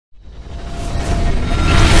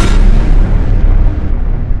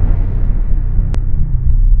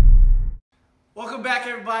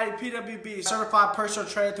everybody, PWB, Certified Personal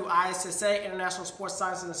Trainer through ISSA, International Sports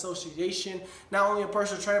Science and Association. Not only a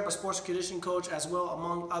personal trainer, but sports conditioning coach as well,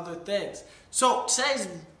 among other things. So today's,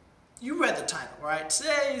 you read the title, right?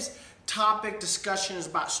 Today's topic discussion is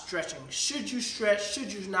about stretching. Should you stretch?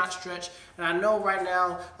 Should you not stretch? And I know right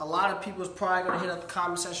now a lot of people is probably going to hit up the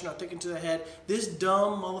comment section or thinking to their head, this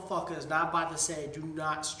dumb motherfucker is not about to say do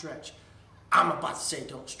not stretch. I'm about to say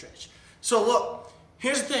don't stretch. So look,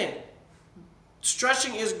 here's the thing.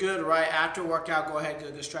 Stretching is good, right? After workout, go ahead,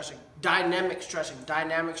 good stretching. Dynamic stretching.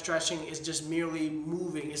 Dynamic stretching is just merely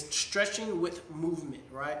moving. It's stretching with movement,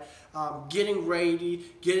 right? Getting ready,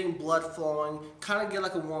 getting blood flowing, kind of get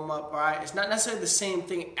like a warm-up, right? It's not necessarily the same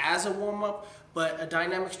thing as a warm-up, but a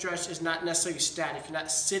dynamic stretch is not necessarily static. You're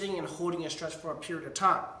not sitting and holding a stretch for a period of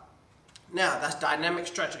time. Now, that's dynamic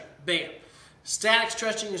stretching. Bam. Static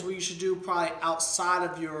stretching is what you should do probably outside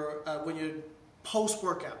of your, when you're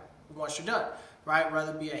post-workout, once you're done. Right,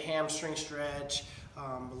 whether it be a hamstring stretch,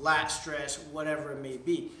 lat stretch, whatever it may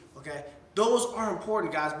be. Okay, those are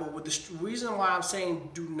important, guys. But with the reason why I'm saying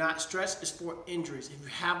do not stretch is for injuries. If you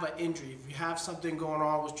have an injury, if you have something going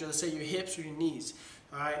on with, let's say, your hips or your knees,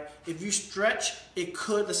 all right. If you stretch, it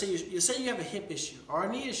could. Let's say you have a hip issue or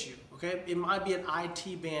a knee issue. Okay, it might be an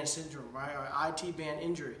IT band syndrome, right, or IT band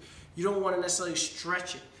injury. You don't want to necessarily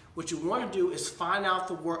stretch it. What you want to do is find out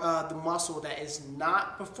the muscle that is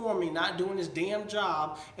not performing, not doing its damn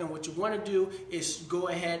job, and what you want to do is go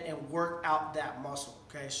ahead and work out that muscle,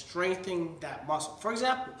 okay? Strengthening that muscle. For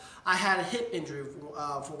example, I had a hip injury for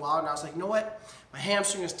a while, and I was like, you know what? My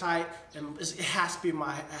hamstring is tight, and it has to be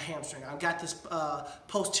my hamstring. I've got this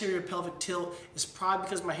posterior pelvic tilt. It's probably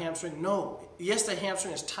because of my hamstring. No, yes, the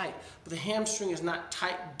hamstring is tight, but the hamstring is not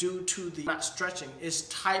tight due to the not stretching. It's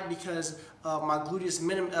tight because my gluteus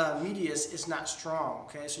medius is not strong.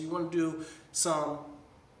 Okay, so you want to do some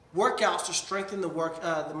workouts to strengthen the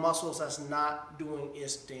muscles that's not doing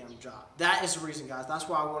its damn job. That is the reason, guys. That's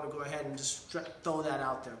why I want to go ahead and just throw that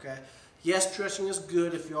out there. Okay. Yes, stretching is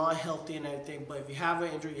good if you're all healthy and everything, but if you have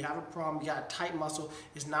an injury, you have a problem, you got a tight muscle,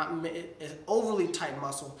 it's overly tight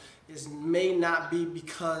muscle, it may not be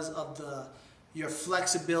because of your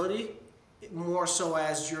flexibility, more so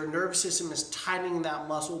as your nervous system is tightening that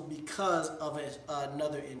muscle because of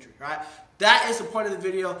another injury, right? That is the point of the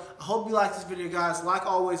video. I hope you like this video, guys. Like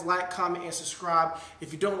always, like, comment, and subscribe.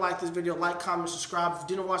 If you don't like this video, like, comment, subscribe. If you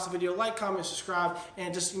didn't watch the video, like, comment, subscribe,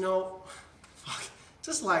 and just,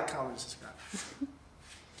 just like, comment, and subscribe.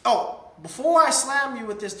 Oh, before I slam you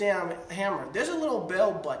with this damn hammer, there's a little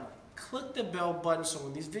bell button. Click the bell button so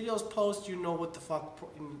when these videos post, you know what the fuck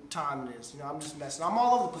time it is. I'm just messing. I'm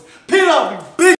all over the place. PWB!